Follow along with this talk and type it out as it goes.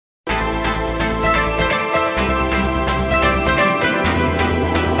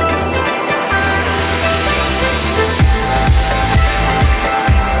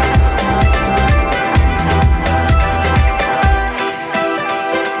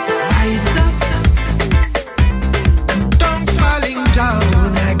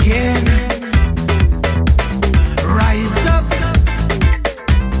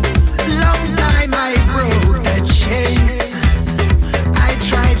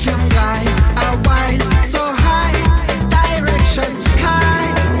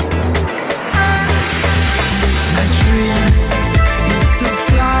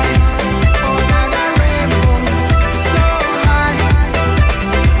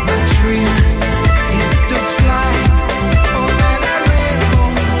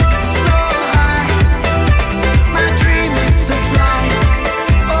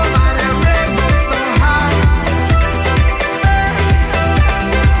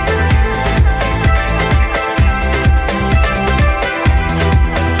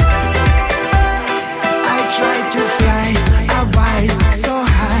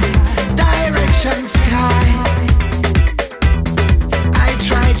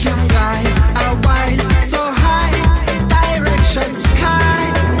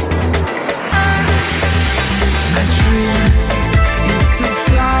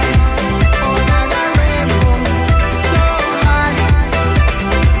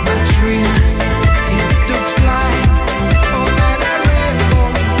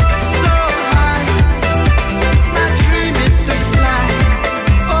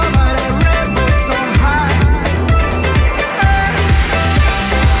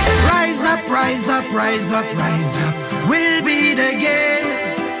Rise up, rise up, rise up, we'll beat again.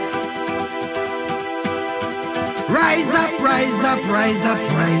 Rise up, rise up, rise up,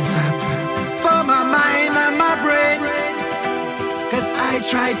 rise up, for my mind and my brain. 'Cause I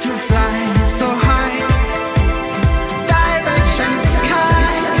tried to fly so